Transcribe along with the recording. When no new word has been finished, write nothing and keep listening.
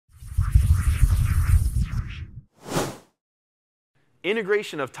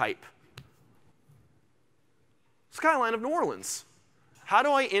Integration of type. Skyline of New Orleans. How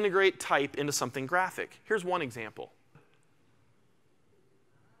do I integrate type into something graphic? Here's one example.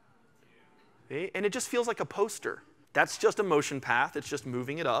 Okay, and it just feels like a poster. That's just a motion path. It's just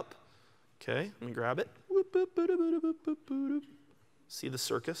moving it up. Okay, let me grab it. See the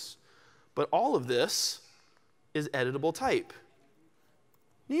circus? But all of this is editable type.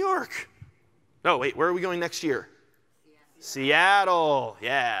 New York. No, wait, where are we going next year? Seattle.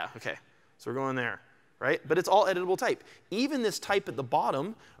 Yeah, okay. So we're going there, right? But it's all editable type. Even this type at the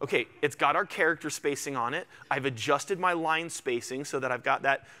bottom, okay, it's got our character spacing on it. I've adjusted my line spacing so that I've got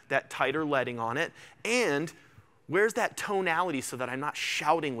that tighter leading on it. And where's that tonality so that I'm not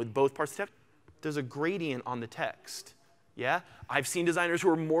shouting with both parts of the text? There's a gradient on the text. Yeah? I've seen designers who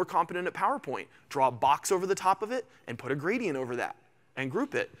are more competent at PowerPoint draw a box over the top of it and put a gradient over that and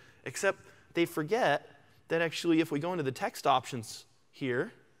group it. Except they forget that actually if we go into the text options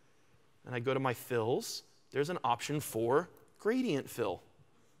here and I go to my fills, there's an option for gradient fill.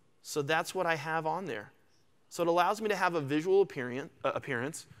 So that's what I have on there. So it allows me to have a visual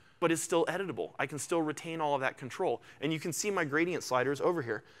appearance, but it's still editable. I can still retain all of that control. And you can see my gradient sliders over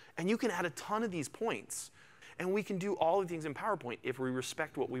here. And you can add a ton of these points. And we can do all of these things in PowerPoint if we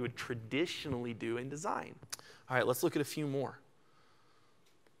respect what we would traditionally do in design. All right, let's look at a few more.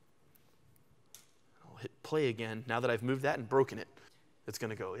 I'll hit play again now that I've moved that and broken it. It's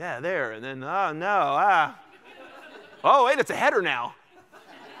going to go, yeah, there, and then, oh, no, ah. Oh, wait, it's a header now.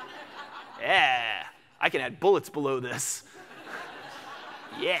 Yeah, I can add bullets below this.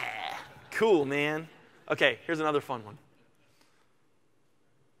 Yeah, cool, man. OK, here's another fun one.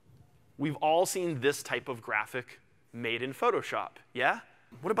 We've all seen this type of graphic made in Photoshop, yeah?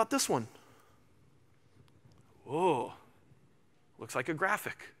 What about this one? Whoa, looks like a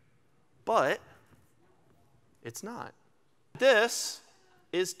graphic, but it's not. This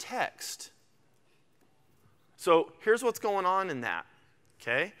is text. So here's what's going on in that,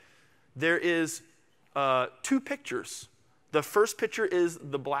 okay? There is 2 pictures. The first picture is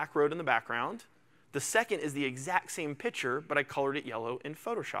the black road in the background. The second is the exact same picture, but I colored it yellow in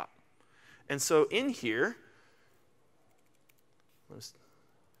Photoshop. And so in here, let's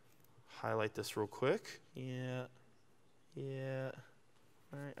highlight this real quick. Yeah.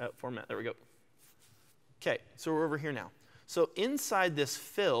 All right, format, there we go. OK, so we're over here now. So inside this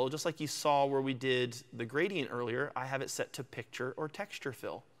fill, just like you saw where we did the gradient earlier, I have it set to picture or texture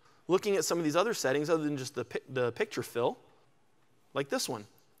fill. Looking at some of these other settings, other than just the picture fill, like this one.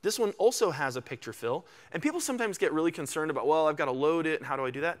 This one also has a picture fill. And people sometimes get really concerned about, well, I've got to load it, and how do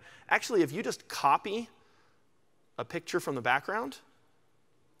I do that? Actually, if you just copy a picture from the background,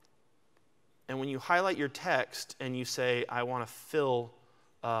 and when you highlight your text and you say, I want to fill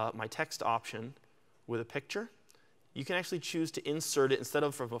my text option with a picture, you can actually choose to insert it instead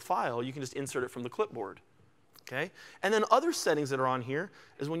of from a file. You can just insert it from the clipboard. Okay? And then other settings that are on here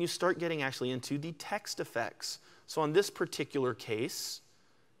is when you start getting actually into the text effects. So on this particular case,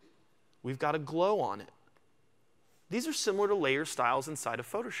 we've got a glow on it. These are similar to layer styles inside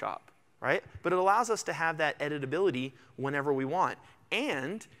of Photoshop, right? But it allows us to have that editability whenever we want.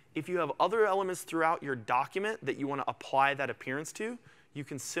 And if you have other elements throughout your document that you want to apply that appearance to, you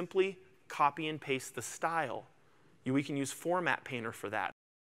can simply copy and paste the style. We can use Format Painter for that.